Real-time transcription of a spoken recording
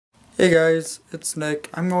Hey guys, it's Nick.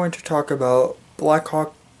 I'm going to talk about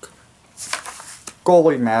Blackhawk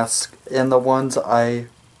goalie masks and the ones I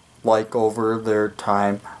like over their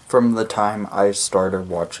time from the time I started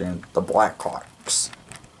watching the Blackhawks.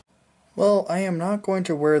 Well, I am not going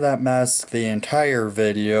to wear that mask the entire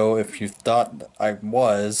video if you thought I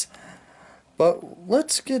was, but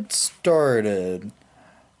let's get started.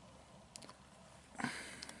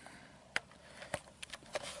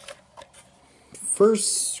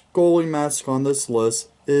 First goalie mask on this list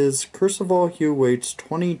is Percival Hewitt's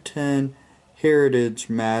 2010 Heritage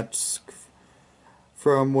mask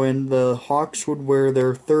from when the Hawks would wear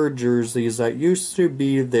their third jerseys that used to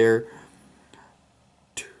be their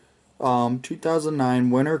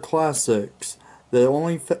 2009 Winter Classics. The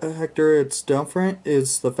only factor it's different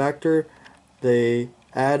is the factor they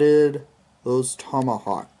added those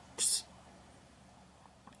tomahawks.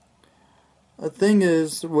 The thing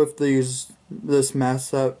is, with this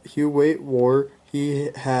mask that Hewitt wore,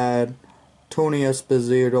 he had Tony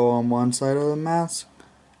Esposito on one side of the mask,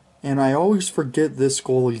 and I always forget this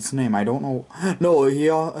goalie's name. I don't know. No, he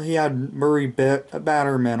had Murray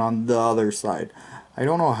Batterman on the other side. I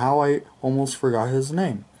don't know how I almost forgot his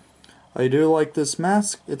name. I do like this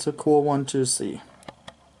mask. It's a cool one to see.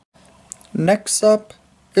 Next up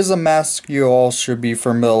is a mask you all should be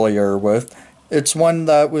familiar with. It's one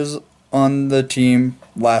that was on the team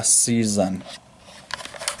last season.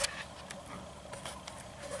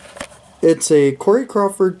 It's Corey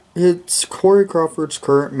Crawford's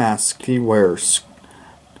current mask he wears.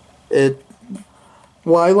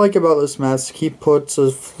 What I like about this mask, he puts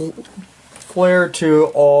a flair to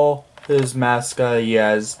all his masks he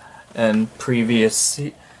has in previous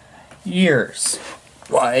years.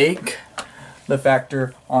 Like the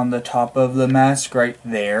factor on the top of the mask right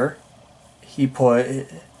there, he put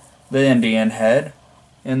the Indian head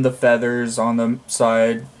and the feathers on the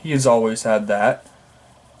side. He's always had that.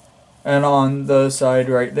 And on the side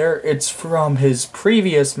right there, it's from his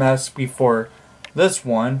previous mask before this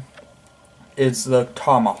one. It's the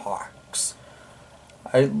tomahawks.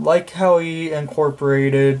 I like how he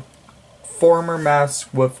incorporated former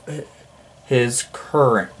masks with his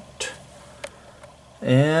current.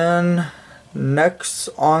 And next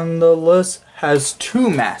on the list has two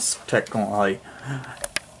masks technically.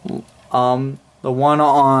 The one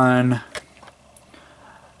on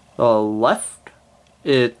the left,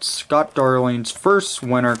 it's Scott Darling's first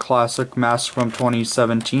Winter Classic mask from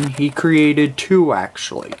 2017. He created two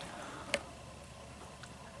actually.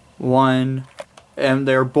 One, and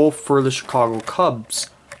they're both for the Chicago Cubs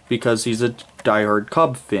because he's a diehard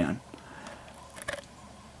Cub fan.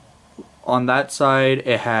 On that side,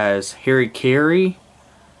 it has Harry Carey,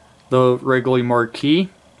 the Wrigley Marquee,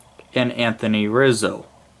 and Anthony Rizzo.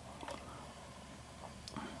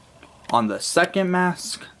 On the second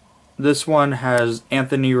mask, this one has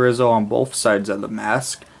Anthony Rizzo on both sides of the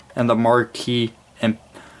mask and the marquee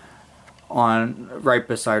on right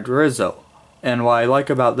beside Rizzo. And what I like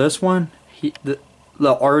about this one, the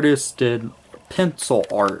artist did pencil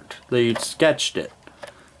art. They sketched it,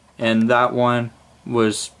 and that one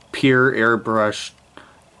was pure airbrush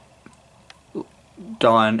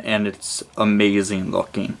done, and it's amazing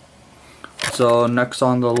looking. So next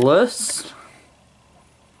on the list.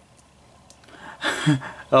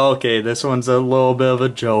 Okay, this one's a little bit of a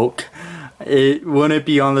joke. It wouldn't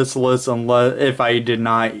be on this list unless if I did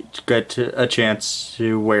not get a chance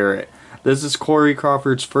to wear it. This is Corey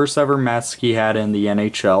Crawford's first ever mask he had in the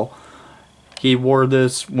NHL. He wore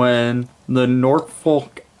this when the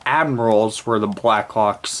Norfolk Admirals were the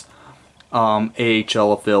Blackhawks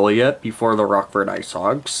AHL affiliate before the Rockford Ice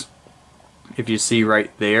Hogs. If you see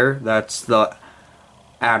right there, that's the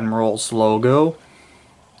Admirals logo.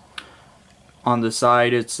 On the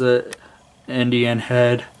side, it's the Indian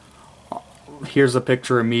head. Here's a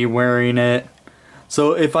picture of me wearing it.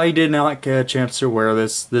 So if I did not get a chance to wear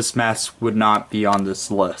this mask would not be on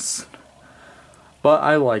this list. But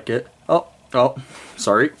I like it. Oh,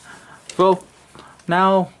 sorry. So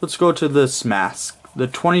now let's go to this mask. The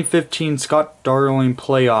 2015 Scott Darling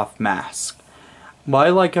playoff mask. What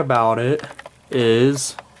I like about it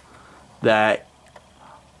is that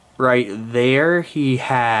right there he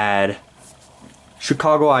had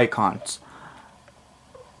Chicago icons.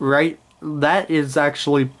 Right, that is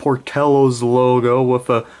actually Portello's logo with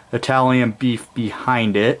a Italian beef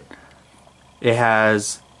behind it. It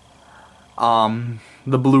has the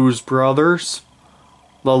Blues Brothers,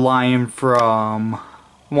 the lion from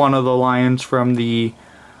one of the lions from the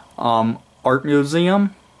art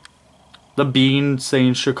museum, the bean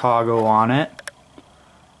saying Chicago on it,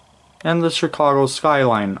 and the Chicago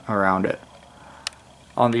skyline around it.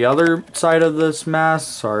 On the other side of this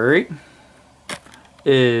mask,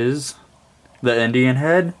 is the Indian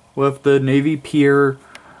head with the Navy Pier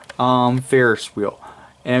Ferris wheel.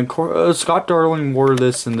 And Scott Darling wore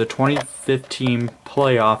this in the 2015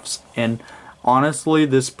 playoffs, and honestly,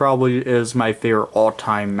 this probably is my favorite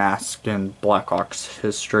all-time mask in Blackhawks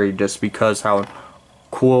history, just because how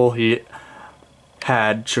cool he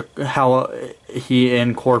had, how he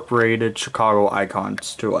incorporated Chicago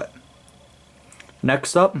icons to it.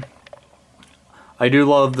 Next up, I do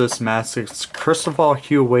love this mask. It's Christopher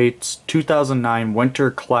Hewitt's 2009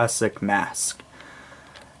 Winter Classic mask.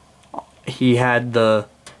 He had the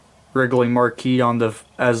Wrigley marquee on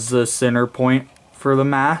as the center point for the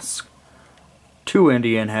mask. 2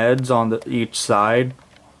 Indian heads on each side.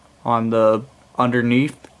 On the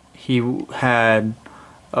underneath, he had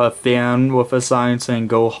a fan with a sign saying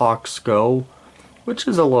 "Go Hawks Go," which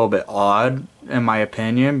is a little bit odd in my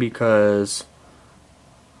opinion, because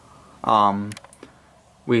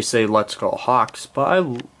we say "Let's go Hawks,"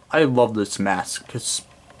 but I love this mask. It's a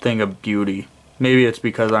thing of beauty. Maybe it's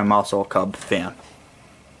because I'm also a Cub fan.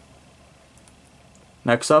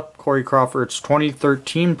 Next up, Corey Crawford's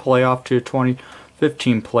 2013 playoff to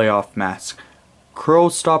 2015 playoff mask. Crow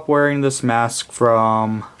stopped wearing this mask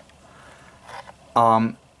from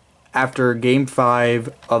after Game 5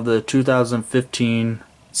 of the 2015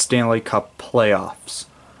 Stanley Cup playoffs,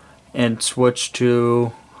 and switched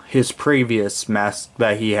to his previous mask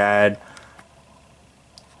that he had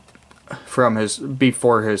from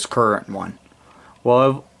before his current one.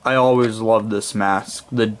 Well, I always loved this mask.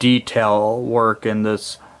 The detail work in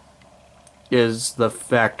this is the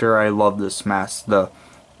factor I love this mask. The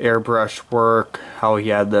airbrush work, how he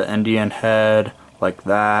had the Indian head like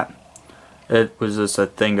that. It was just a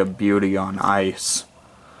thing of beauty on ice.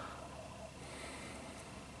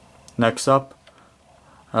 Next up,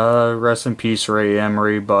 rest in peace Ray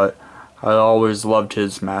Emery, but I always loved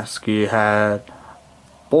his mask. He had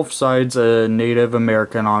both sides a Native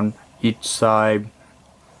American on each side,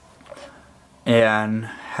 and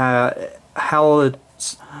how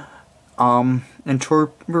it's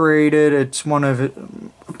interpreted, it's one of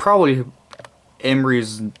probably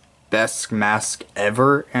Emery's best mask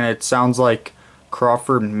ever, and it sounds like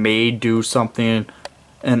Crawford may do something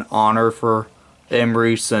in honor for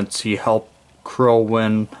Emery, since he helped Crow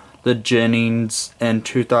win the Jennings in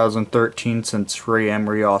 2013, since Ray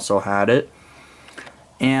Emery also had it.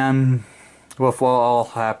 And with what all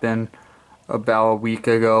happened about a week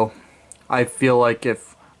ago, I feel like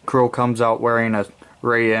if Crow comes out wearing a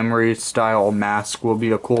Ray Emery style mask will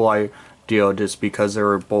be a cool idea, just because they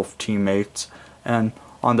were both teammates. And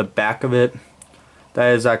on the back of it,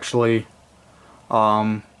 that is actually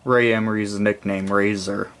Ray Emery's nickname,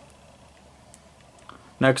 Razor.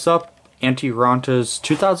 Next up, Antti Ranta's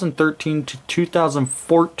 2013 to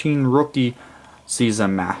 2014 rookie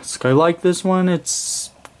season mask. I like this one.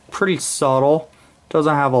 It's pretty subtle.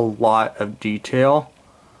 Doesn't have a lot of detail.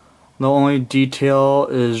 The only detail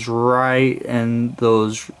is right in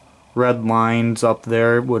those red lines up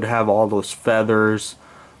there. It would have all those feathers,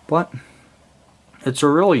 but it's a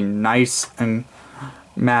really nice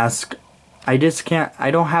mask. I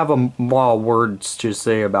don't have a lot of words to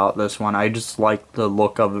say about this one. I just like the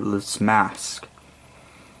look of this mask.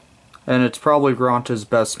 And it's probably Granta's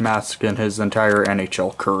best mask in his entire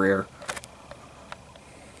NHL career.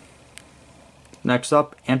 Next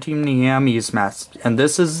up, Antti Niemi's mask. And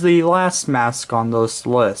this is the last mask on this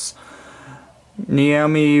list.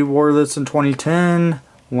 Niemi wore this in 2010,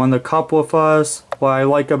 won the cup with us. What I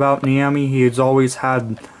like about Niemi, he's always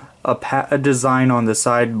had a design on the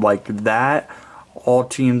side like that. All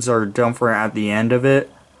teams are different at the end of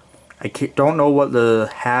it. I don't know what the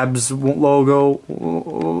Habs logo,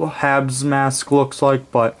 Habs mask looks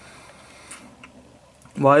like, but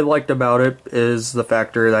what I liked about it is the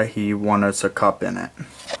factor that he won us a cup in it.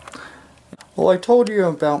 Well, I told you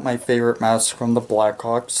about my favorite mask from the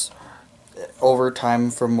Blackhawks over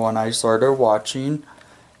time from when I started watching,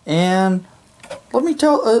 and let me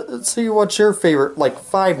see what's your favorite, like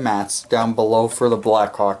 5 masks down below for the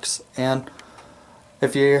Blackhawks. And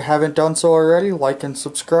if you haven't done so already, like and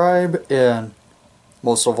subscribe, and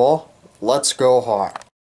most of all, let's go Hawks.